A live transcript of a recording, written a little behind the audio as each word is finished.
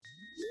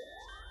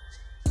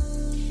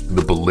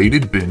the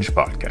Belated Binge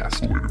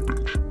Podcast.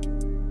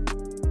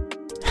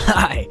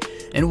 Hi,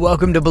 and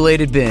welcome to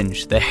Belated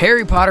Binge, the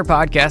Harry Potter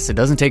podcast that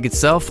doesn't take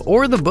itself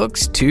or the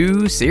books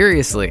too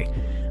seriously.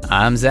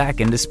 I'm Zach,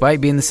 and despite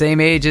being the same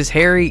age as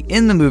Harry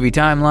in the movie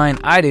timeline,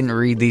 I didn't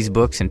read these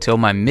books until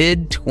my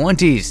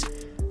mid-20s.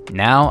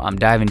 Now, I'm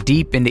diving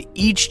deep into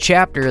each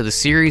chapter of the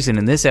series, and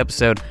in this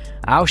episode,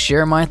 I'll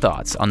share my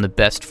thoughts on the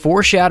best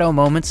foreshadow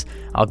moments.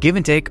 I'll give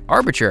and take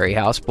arbitrary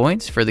house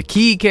points for the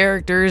key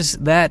characters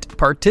that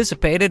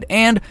participated,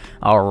 and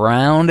I'll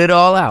round it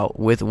all out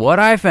with what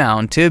I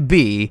found to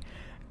be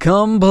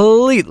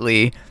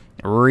completely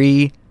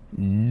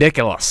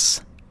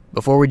ridiculous.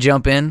 Before we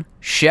jump in,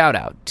 shout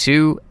out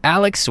to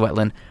Alex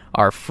Swetlin,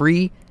 our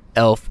free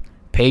elf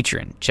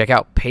patron. Check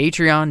out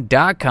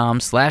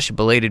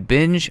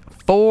patreon.com/belatedbinge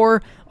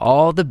for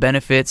all the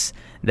benefits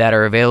that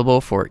are available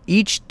for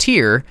each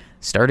tier,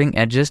 starting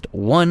at just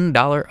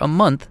 $1 a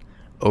month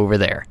over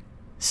there.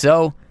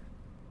 So,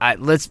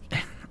 let's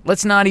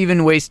not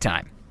even waste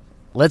time.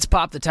 Let's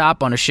pop the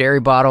top on a sherry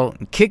bottle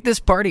and kick this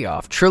party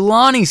off,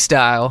 Trelawney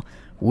style,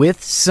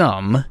 with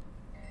some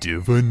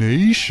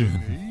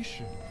divination.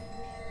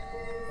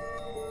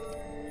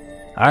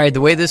 Alright, the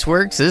way this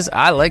works is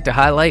I like to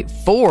highlight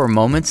 4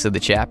 moments of the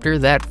chapter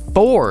that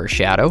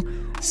foreshadow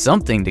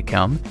something to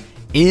come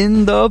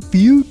in the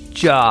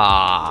future.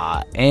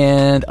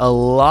 And a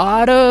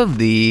lot of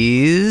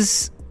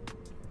these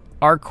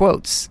are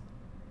quotes.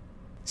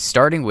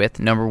 Starting with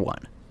number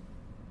 1.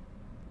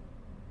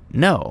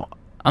 No,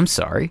 I'm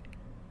sorry.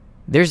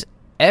 There's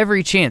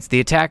every chance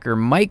the attacker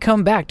might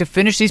come back to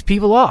finish these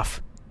people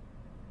off.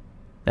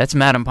 That's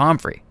Madame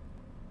Pomfrey.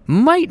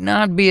 Might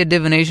not be a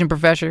divination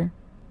professor.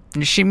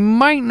 She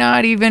might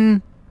not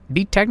even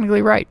be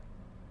technically right.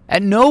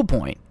 At no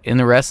point in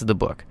the rest of the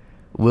book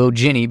will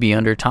Ginny be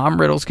under Tom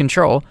Riddle's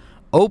control,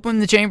 open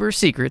the Chamber of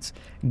Secrets,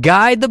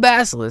 guide the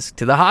Basilisk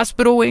to the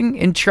hospital wing,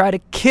 and try to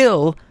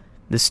kill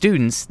the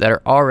students that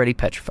are already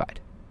petrified.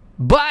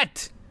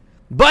 But,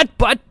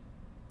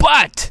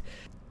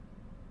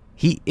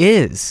 he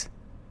is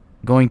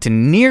going to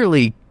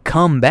nearly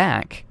come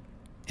back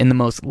in the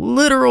most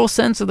literal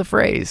sense of the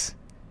phrase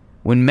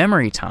when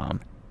Memory Tom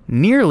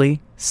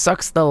nearly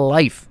sucks the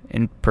life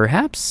and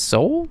perhaps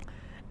soul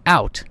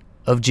out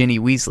of Ginny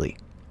Weasley,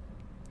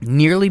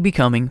 nearly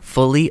becoming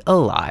fully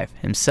alive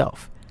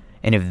himself.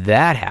 And if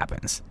that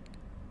happens,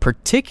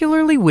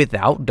 particularly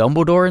without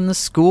Dumbledore in the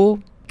school,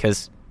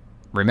 because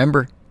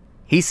remember,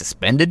 he's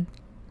suspended.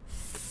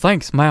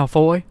 Thanks,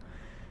 Malfoy.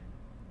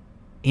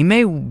 He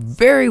may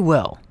very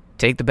well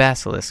take the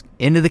Basilisk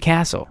into the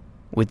castle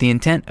with the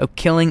intent of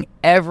killing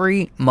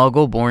every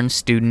Muggle-born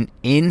student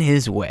in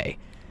his way,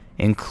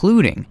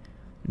 including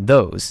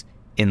those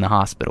in the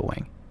hospital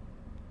wing.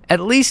 At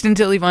least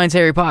until he finds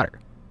Harry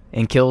Potter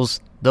and kills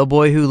the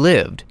boy who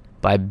lived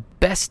by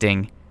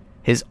besting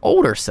his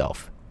older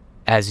self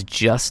as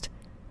just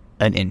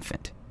an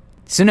infant.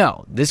 So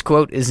no, this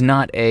quote is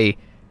not a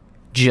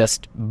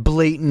just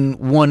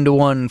blatant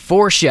one-to-one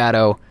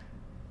foreshadow,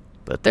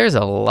 but there's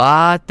a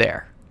lot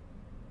there.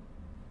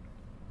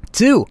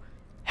 2.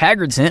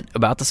 Hagrid's hint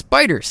about the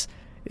spiders.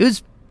 It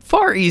was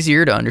far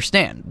easier to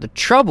understand. The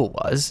trouble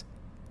was,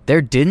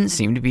 there didn't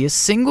seem to be a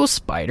single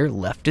spider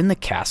left in the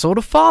castle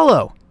to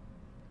follow.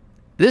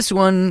 This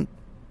one,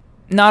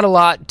 not a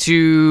lot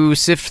to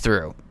sift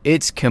through.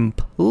 It's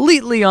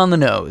completely on the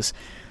nose.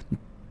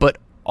 But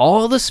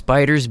all the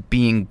spiders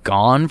being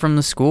gone from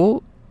the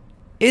school,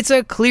 it's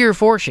a clear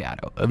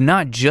foreshadow of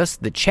not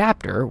just the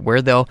chapter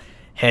where they'll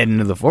head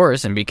into the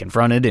forest and be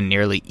confronted and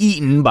nearly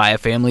eaten by a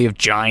family of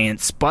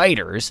giant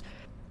spiders,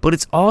 but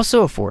it's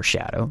also a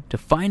foreshadow to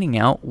finding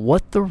out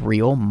what the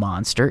real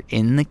monster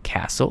in the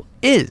castle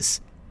is.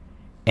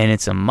 And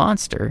it's a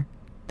monster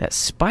that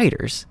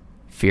spiders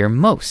fear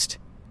most.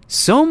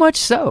 So much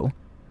so,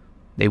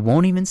 they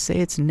won't even say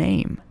its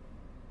name.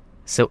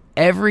 So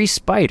every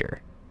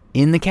spider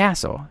in the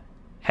castle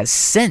has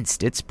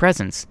sensed its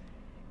presence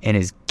and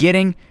is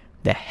getting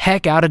the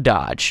heck out of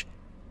Dodge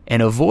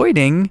and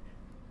avoiding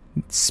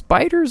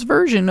Spider's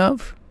version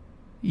of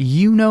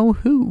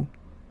you-know-who.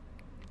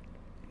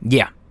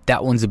 Yeah,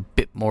 that one's a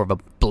bit more of a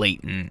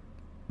blatant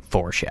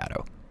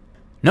foreshadow.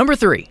 Number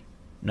 3,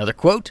 another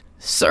quote.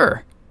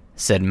 Sir,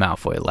 said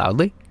Malfoy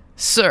loudly.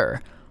 Sir,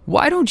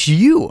 why don't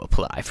you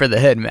apply for the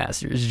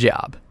headmaster's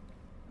job?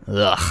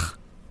 Ugh,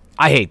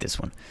 I hate this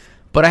one,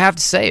 but I have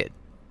to say it.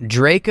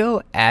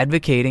 Draco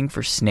advocating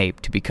for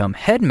Snape to become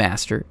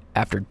headmaster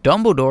after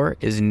Dumbledore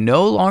is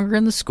no longer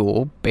in the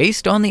school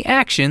based on the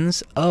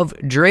actions of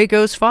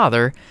Draco's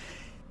father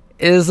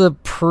is a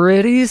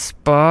pretty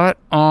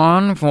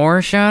spot-on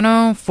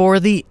foreshadow for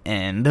the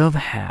end of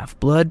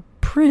Half-Blood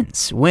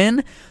Prince,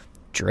 when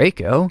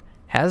Draco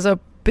has a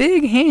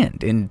big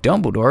hand in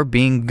Dumbledore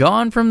being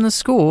gone from the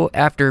school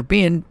after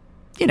being,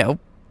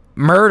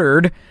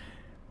 murdered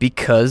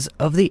because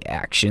of the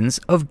actions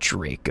of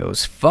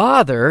Draco's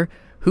father,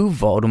 who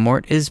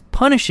Voldemort is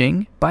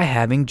punishing by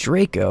having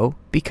Draco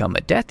become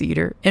a Death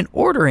Eater and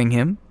ordering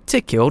him to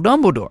kill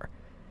Dumbledore.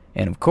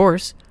 And of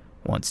course,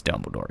 once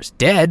Dumbledore is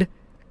dead,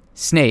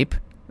 Snape,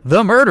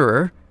 the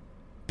murderer,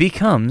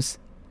 becomes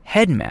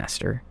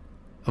headmaster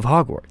of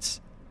Hogwarts.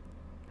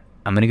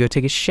 I'm going to go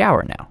take a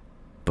shower now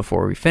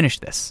before we finish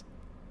this.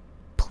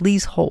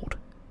 Please hold.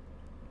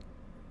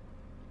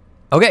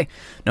 Okay,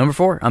 number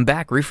 4. I'm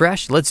back,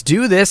 refreshed. Let's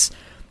do this.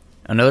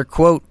 Another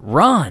quote.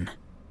 Ron,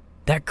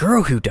 that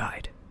girl who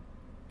died.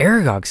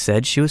 Aragog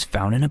said she was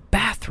found in a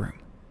bathroom,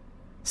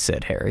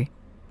 said Harry,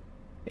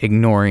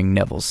 ignoring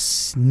Neville's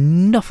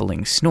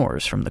snuffling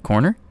snores from the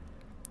corner.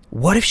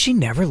 What if she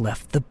never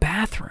left the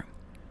bathroom?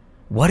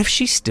 What if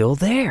she's still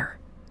there?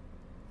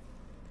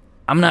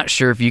 I'm not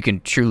sure if you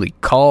can truly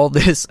call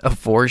this a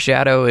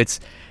foreshadow. It's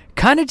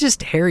kind of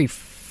just Harry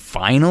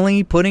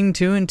finally putting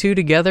 2 and 2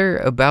 together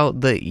about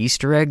the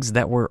Easter eggs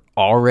that were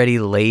already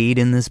laid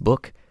in this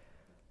book.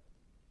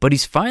 But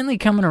he's finally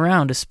coming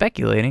around to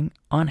speculating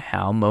on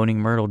how Moaning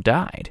Myrtle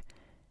died.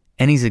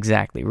 And he's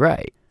exactly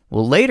right.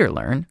 We'll later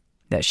learn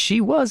that she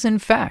was, in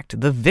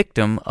fact, the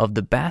victim of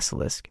the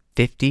basilisk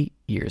 50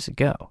 years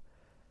ago.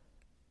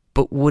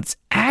 But what's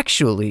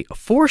actually a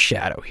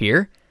foreshadow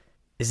here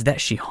is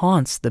that she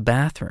haunts the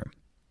bathroom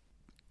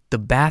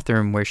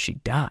where she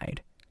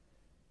died.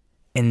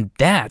 And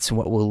that's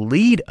what will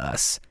lead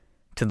us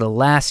to the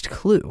last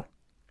clue.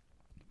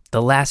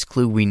 The last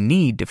clue we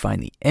need to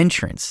find the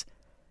entrance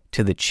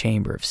to the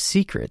Chamber of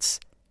Secrets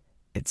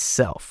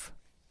itself.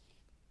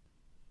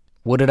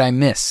 What did I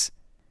miss?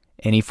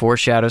 Any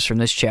foreshadows from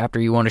this chapter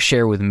you want to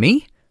share with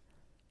me?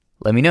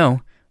 Let me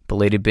know.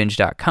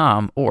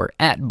 BelatedBinge.com or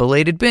at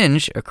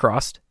BelatedBinge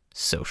across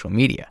social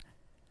media.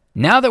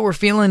 Now that we're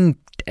feeling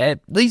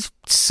at least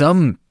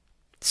some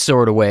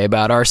sort of way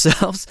about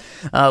ourselves,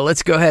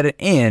 let's go ahead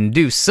and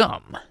do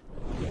some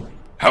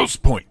House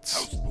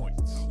points.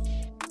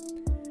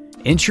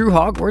 In true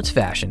Hogwarts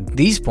fashion,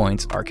 these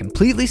points are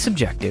completely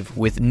subjective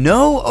with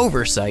no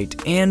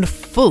oversight and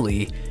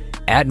fully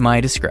at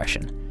my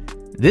discretion.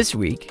 This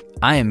week,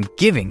 I am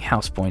giving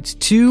house points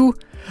to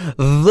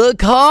the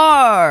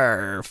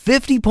car.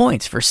 50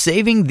 points for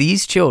saving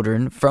these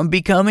children from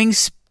becoming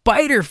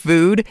spider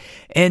food.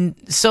 And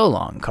so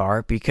long,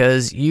 car,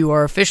 because you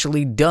are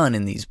officially done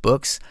in these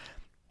books.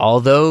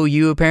 Although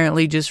you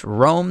apparently just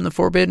roam the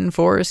Forbidden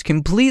Forest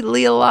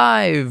completely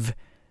alive.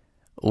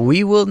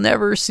 We will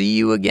never see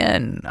you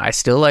again. I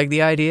still like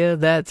the idea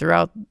that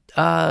throughout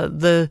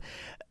the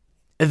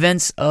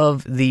events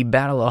of the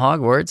Battle of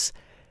Hogwarts,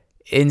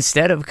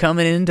 instead of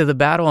coming into the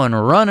battle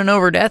and running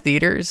over Death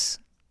Eaters,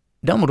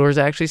 Dumbledore's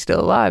actually still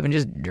alive and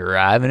just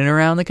driving it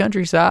around the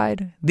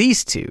countryside.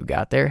 These two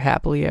got there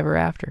happily ever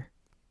after.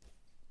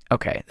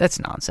 Okay,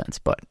 that's nonsense,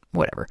 but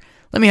whatever.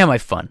 Let me have my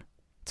fun.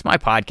 It's my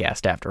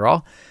podcast after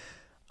all.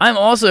 I'm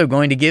also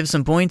going to give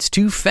some points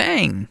to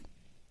Fang.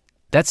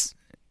 That's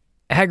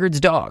Hagrid's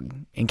dog.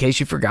 In case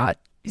you forgot,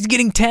 he's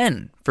getting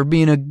 10 for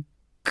being a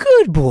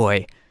good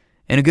boy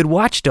and a good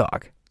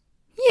watchdog.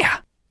 Yeah,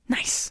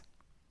 nice.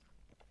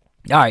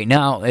 All right,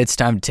 now it's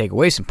time to take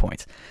away some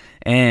points.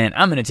 And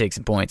I'm going to take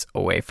some points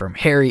away from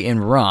Harry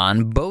and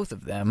Ron, both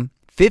of them,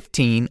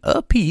 15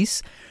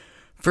 apiece,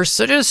 for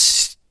such a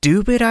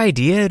stupid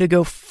idea to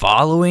go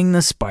following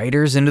the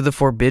spiders into the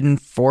Forbidden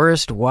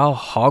Forest while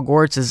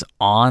Hogwarts is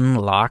on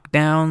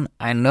lockdown.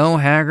 I know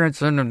Hagrid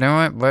said to do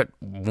it, but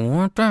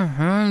what the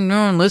hell are you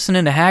doing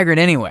listening to Hagrid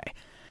anyway?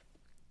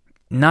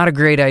 Not a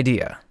great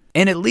idea.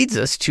 And it leads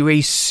us to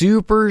a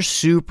super,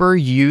 super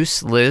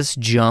useless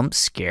jump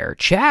scare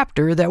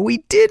chapter that we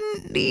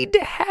didn't need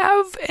to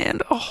have,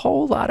 and a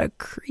whole lot of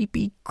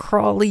creepy,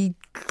 crawly,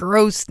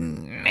 gross,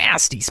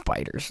 nasty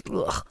spiders.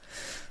 Ugh.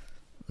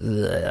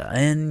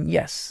 And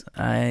yes,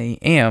 I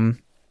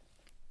am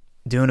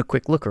doing a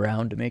quick look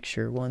around to make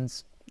sure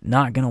one's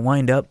not going to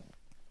wind up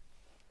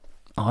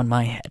on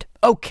my head.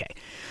 Okay.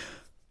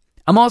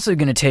 I'm also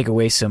going to take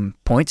away some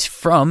points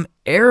from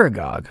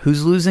Aragog,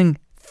 who's losing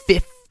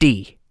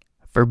 50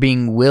 for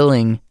being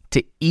willing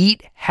to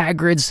eat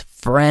Hagrid's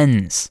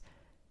friends.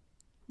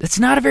 That's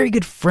not a very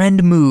good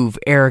friend move,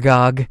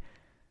 Aragog.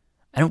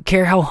 I don't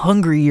care how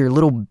hungry your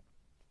little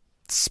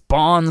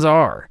spawns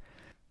are.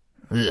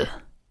 Ugh.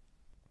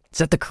 Is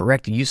that the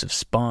correct use of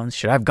spawns?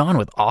 Should I have gone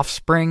with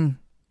offspring?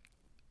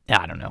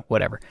 I don't know,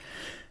 whatever.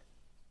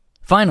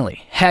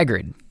 Finally,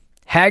 Hagrid.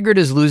 Hagrid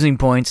is losing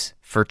points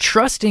for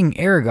trusting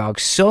Aragog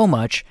so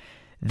much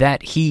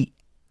that he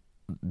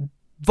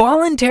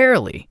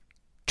voluntarily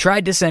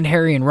tried to send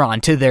Harry and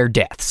Ron to their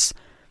deaths.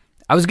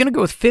 I was going to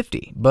go with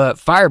 50, but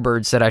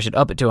Firebird said I should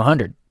up it to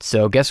 100,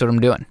 so guess what I'm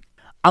doing?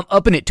 I'm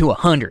upping it to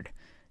 100.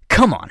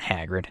 Come on,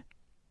 Hagrid.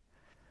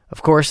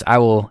 Of course, I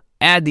will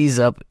add these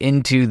up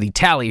into the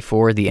tally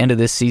for the end of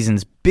this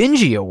season's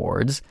Bingy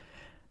Awards,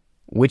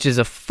 which is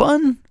a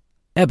fun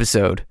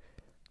episode,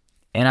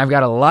 and I've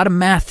got a lot of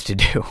math to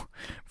do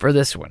for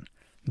this one.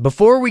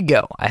 Before we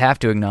go, I have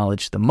to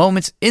acknowledge the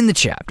moments in the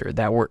chapter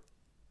that were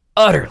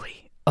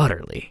utterly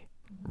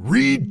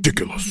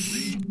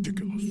Ridiculous.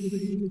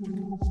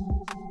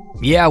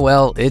 Yeah,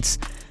 well, it's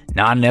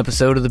not an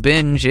episode of The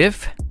Binge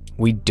if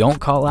we don't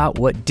call out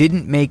what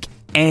didn't make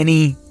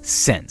any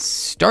sense.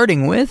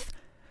 Starting with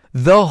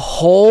the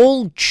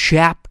whole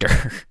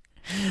chapter.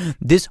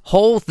 This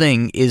whole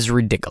thing is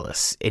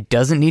ridiculous. It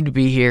doesn't need to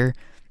be here.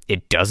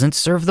 It doesn't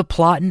serve the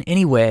plot in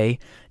any way.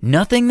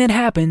 Nothing that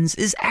happens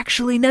is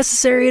actually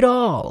necessary at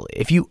all.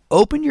 If you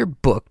open your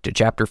book to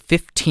chapter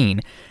 15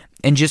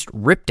 and just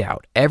ripped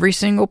out every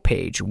single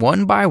page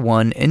one by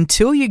one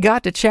until you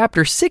got to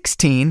chapter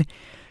 16,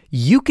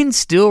 you can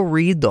still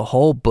read the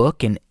whole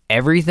book and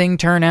everything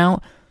turn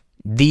out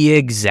the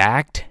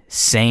exact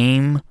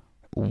same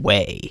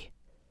way.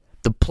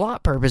 The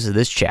plot purpose of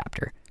this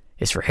chapter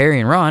is for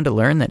Harry and Ron to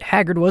learn that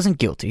Hagrid wasn't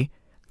guilty,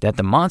 that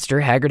the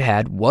monster Hagrid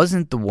had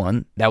wasn't the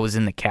one that was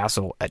in the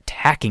castle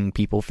attacking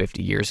people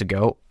 50 years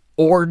ago,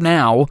 or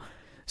now,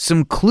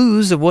 some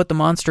clues of what the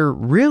monster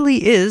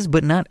really is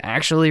but not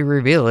actually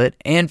reveal it,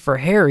 and for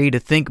Harry to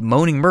think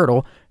Moaning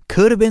Myrtle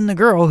could have been the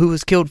girl who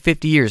was killed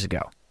 50 years ago.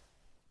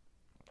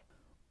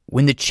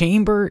 When the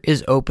chamber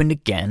is opened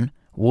again,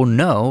 we'll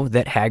know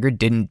that Hagrid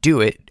didn't do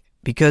it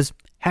because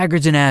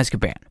Hagrid's in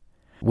Azkaban.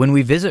 When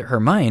we visit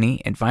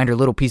Hermione and find her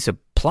little piece of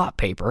plot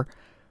paper,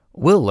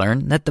 we'll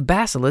learn that the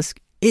basilisk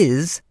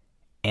is,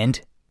 and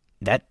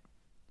that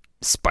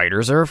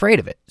spiders are afraid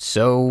of it.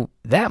 So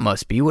that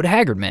must be what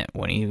Hagrid meant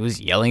when he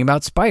was yelling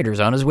about spiders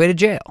on his way to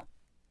jail.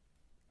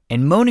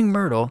 And Moaning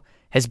Myrtle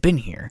has been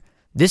here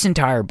this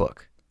entire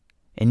book,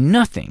 and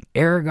nothing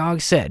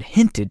Aragog said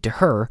hinted to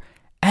her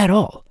at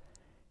all.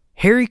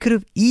 Harry could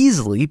have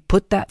easily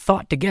put that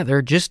thought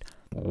together just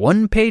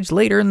one page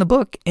later in the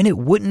book, and it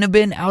wouldn't have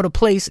been out of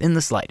place in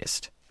the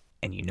slightest.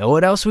 And you know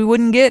what else we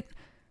wouldn't get?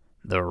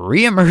 The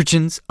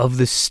reemergence of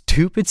the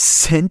stupid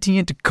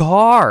sentient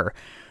car,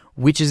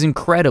 which is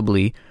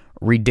incredibly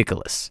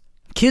ridiculous.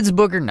 Kids'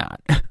 book or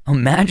not, a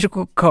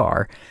magical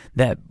car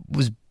that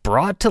was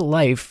brought to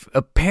life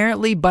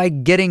apparently by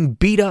getting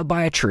beat up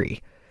by a tree.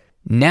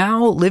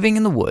 Now living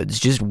in the woods,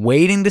 just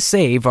waiting to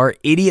save our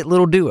idiot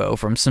little duo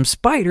from some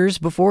spiders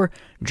before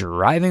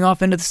driving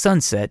off into the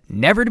sunset,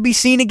 never to be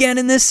seen again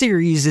in this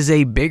series, is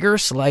a bigger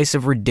slice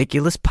of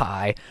ridiculous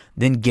pie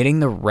than getting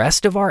the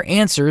rest of our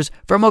answers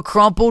from a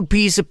crumpled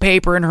piece of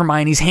paper in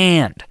Hermione's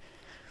hand.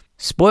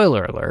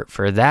 Spoiler alert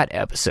for that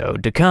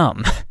episode to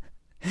come.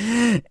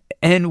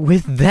 And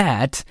with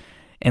that,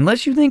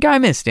 unless you think I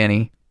missed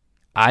any,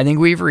 I think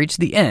we've reached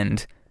the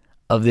end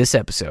of this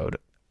episode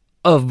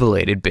of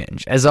Belated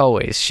Binge. As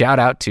always, shout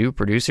out to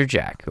producer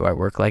Jack, who I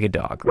work like a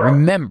dog.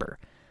 Remember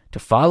to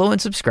follow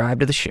and subscribe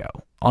to the show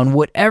on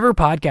whatever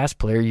podcast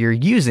player you're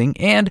using,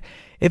 and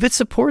if it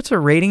supports a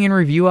rating and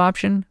review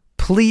option,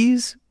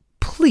 please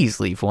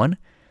leave one.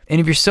 And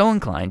if you're so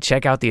inclined,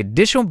 check out the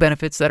additional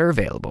benefits that are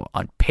available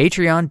on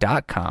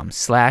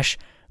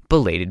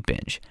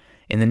patreon.com/belatedbinge.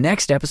 In the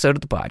next episode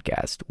of the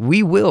podcast,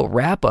 we will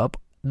wrap up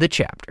the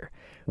chapter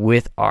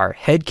with our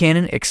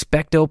headcanon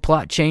expecto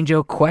plot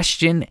changeo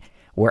question,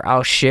 where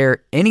I'll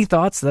share any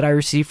thoughts that I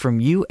receive from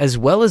you as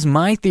well as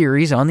my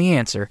theories on the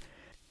answer.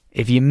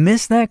 If you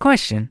missed that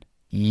question,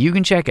 you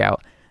can check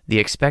out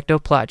the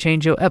expecto plot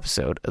changeo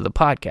episode of the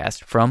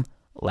podcast from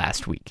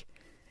last week.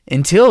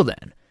 Until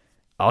then,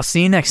 I'll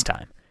see you next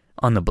time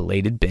on the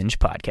Belated Binge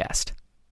podcast.